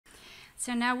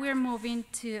So now we're moving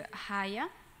to Haya.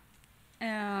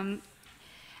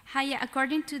 Haya,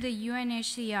 according to the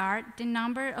UNHCR, the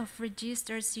number of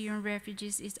registered Syrian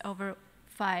refugees is over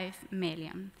 5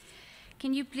 million.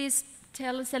 Can you please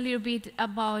tell us a little bit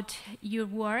about your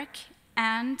work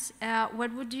and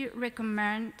what would you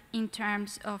recommend in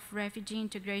terms of refugee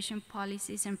integration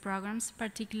policies and programs,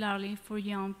 particularly for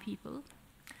young people?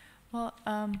 Well,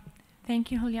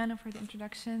 thank you, Juliana, for the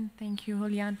introduction. Thank you,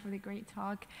 Julian, for the great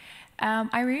talk.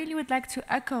 I really would like to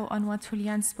echo on what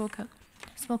Julian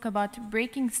spoke about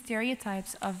breaking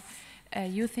stereotypes of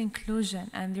youth inclusion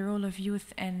and the role of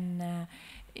youth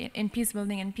in peace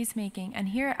building and peacemaking. And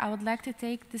here I would like to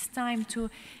take this time to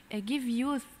give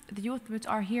the youth which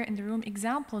are here in the room,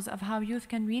 examples of how youth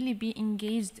can really be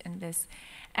engaged in this.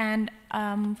 And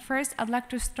first, I'd like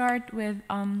to start with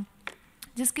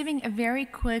just giving a very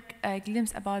quick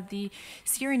glimpse about the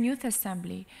Syrian Youth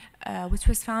Assembly, which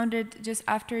was founded just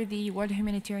after the World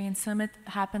Humanitarian Summit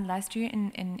happened last year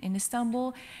in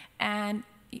Istanbul. And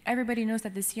everybody knows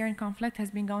that the Syrian conflict has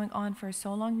been going on for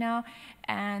so long now.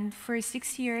 And for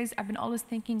 6 years, I've been always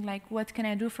thinking, like, what can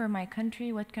I do for my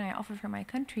country? What can I offer for my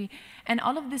country? And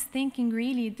all of this thinking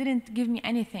really didn't give me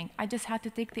anything. I just had to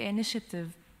take the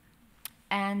initiative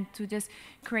and to just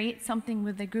create something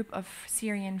with a group of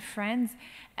Syrian friends.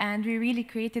 And we really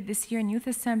created the Syrian Youth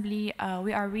Assembly.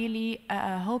 We are really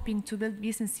hoping to build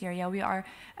peace in Syria. We are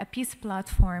a peace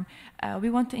platform. We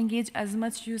want to engage as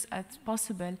much youth as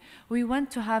possible. We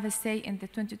want to have a say in the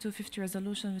 2250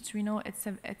 resolution, which we know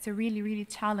it's a really, really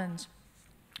challenge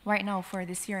right now for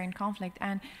the Syrian conflict.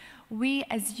 And we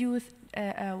as youth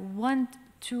want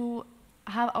to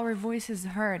have our voices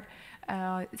heard.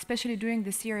 Especially during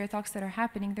the Syria talks that are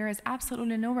happening, there is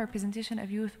absolutely no representation of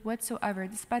youth whatsoever,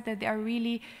 despite that they are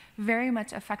really very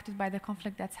much affected by the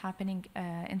conflict that's happening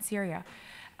in Syria.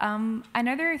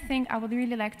 Another thing I would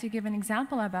really like to give an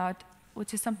example about,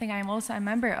 which is something I'm also a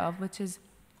member of, which is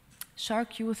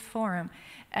Shark Youth Forum.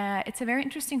 It's a very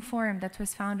interesting forum that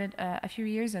was founded a few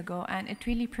years ago, and it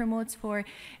really promotes for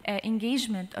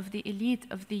engagement of the elite,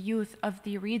 of the youth, of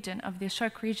the region, of the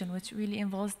Shark region, which really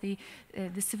involves the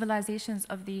civilizations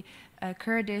of the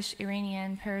Kurdish,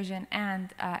 Iranian, Persian,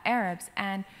 and Arabs.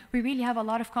 And we really have a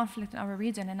lot of conflict in our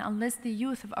region, and unless the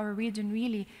youth of our region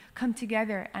really come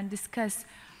together and discuss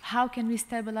how can we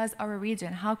stabilize our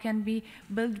region, how can we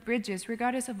build bridges,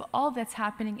 regardless of all that's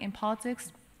happening in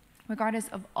politics, regardless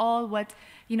of all what,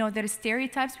 there are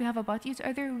stereotypes we have about each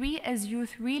other, we as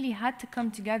youth really had to come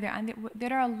together. And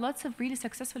there are lots of really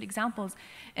successful examples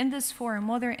in this forum,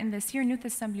 whether in the Syrian Youth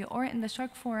Assembly or in the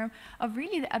Shark Forum, of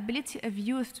really the ability of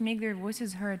youth to make their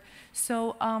voices heard.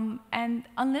 So, and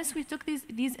unless we took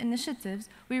these initiatives,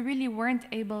 we really weren't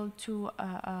able to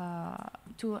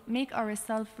make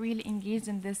ourselves really engaged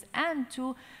in this and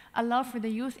to allow for the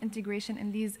youth integration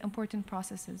in these important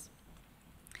processes.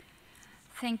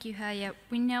 Thank you, Haya.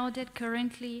 We know that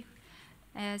currently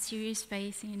Syria is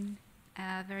facing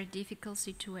a very difficult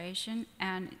situation,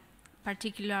 and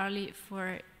particularly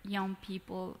for young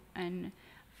people and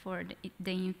for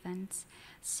the infants.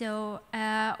 So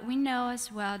we know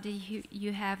as well that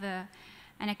you have an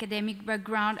academic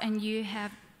background and you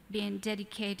have been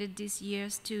dedicated these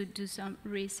years to do some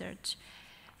research.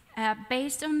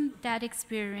 Based on that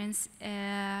experience,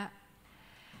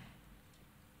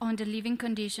 on the living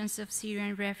conditions of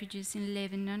Syrian refugees in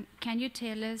Lebanon, can you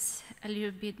tell us a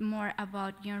little bit more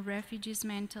about young refugees'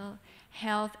 mental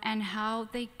health and how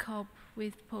they cope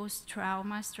with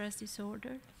post-trauma stress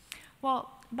disorder?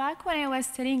 Well, back when I was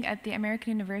studying at the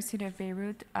American University of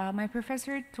Beirut, my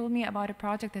professor told me about a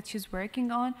project that she's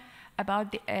working on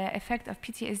about the effect of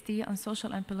PTSD on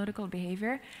social and political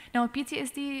behavior. Now,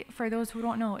 PTSD, for those who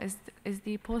don't know, is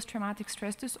the post-traumatic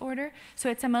stress disorder. So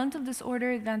it's a mental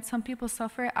disorder that some people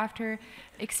suffer after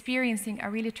experiencing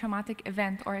a really traumatic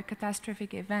event or a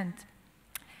catastrophic event.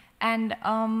 And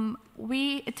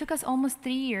it took us almost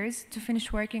 3 years to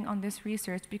finish working on this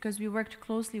research because we worked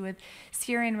closely with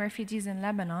Syrian refugees in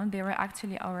Lebanon. They were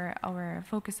actually our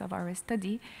focus of our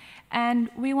study. And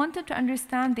we wanted to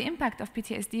understand the impact of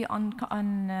PTSD on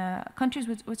countries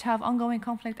which have ongoing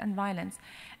conflict and violence.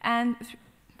 And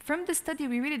from the study,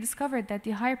 we really discovered that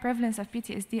the high prevalence of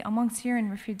PTSD among Syrian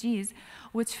refugees,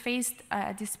 which faced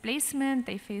displacement,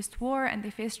 they faced war, and they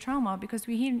faced trauma, because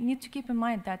we need to keep in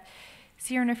mind that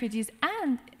Syrian refugees,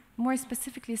 and more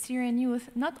specifically Syrian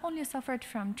youth, not only suffered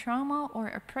from trauma or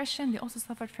oppression, they also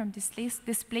suffered from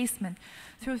displacement.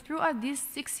 Throughout these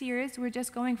 6 years, we're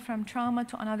just going from trauma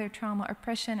to another trauma,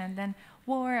 oppression, and then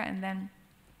war, and then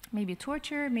maybe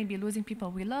torture, maybe losing people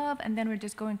we love, and then we're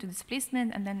just going to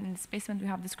displacement, and then in displacement we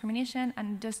have discrimination,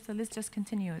 and just the list just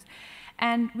continues.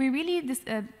 And we really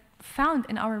found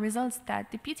in our results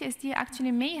that the PTSD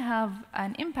actually may have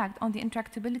an impact on the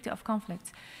intractability of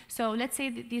conflicts. So let's say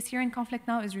that the Syrian conflict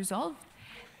now is resolved,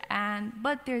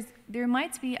 but there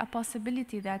might be a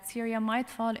possibility that Syria might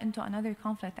fall into another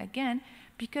conflict again,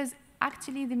 because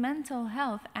actually the mental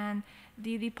health and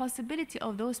the possibility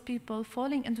of those people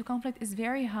falling into conflict is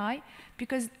very high,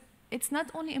 because it's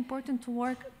not only important to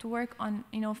work on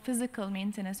physical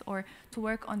maintenance or to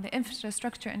work on the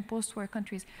infrastructure in post-war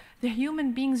countries. The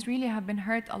human beings really have been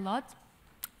hurt a lot.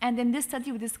 And in this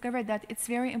study, we discovered that it's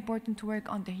very important to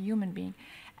work on the human being,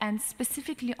 and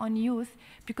specifically on youth,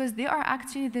 because they are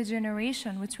actually the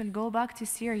generation which will go back to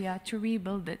Syria to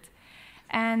rebuild it.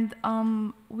 And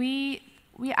we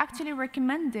actually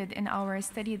recommended in our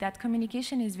study that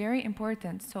communication is very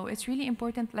important. So it's really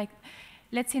important, like,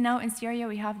 let's say now in Syria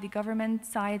we have the government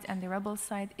side and the rebel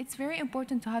side. It's very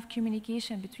important to have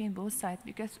communication between both sides,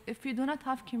 because if you do not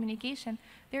have communication,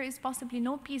 there is possibly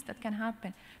no peace that can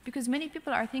happen, because many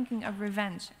people are thinking of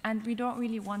revenge, and we don't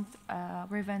really want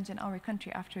revenge in our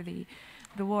country after the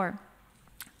war.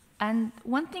 And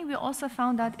one thing we also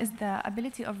found out is the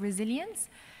ability of resilience.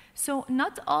 So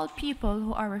not all people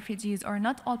who are refugees, or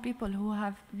not all people who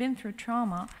have been through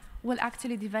trauma, will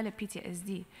actually develop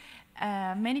PTSD.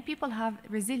 Many people have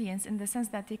resilience in the sense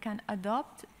that they can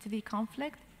adapt to the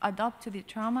conflict, adapt to the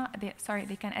trauma,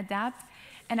 they can adapt,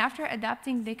 and after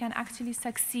adapting, they can actually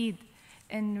succeed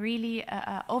in really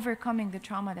overcoming the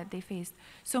trauma that they faced.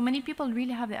 So many people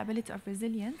really have the ability of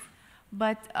resilience,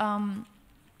 but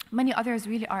many others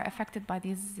really are affected by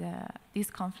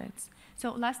these conflicts.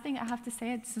 So last thing I have to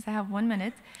say, since I have 1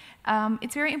 minute,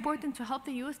 it's very important to help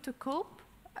the youth to cope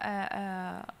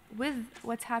with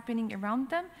what's happening around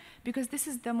them, because this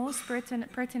is the most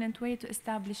pertinent way to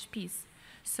establish peace.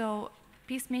 So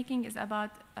peacemaking is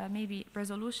about maybe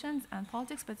resolutions and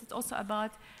politics, but it's also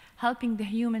about helping the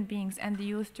human beings and the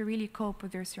youth to really cope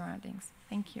with their surroundings.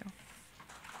 Thank you.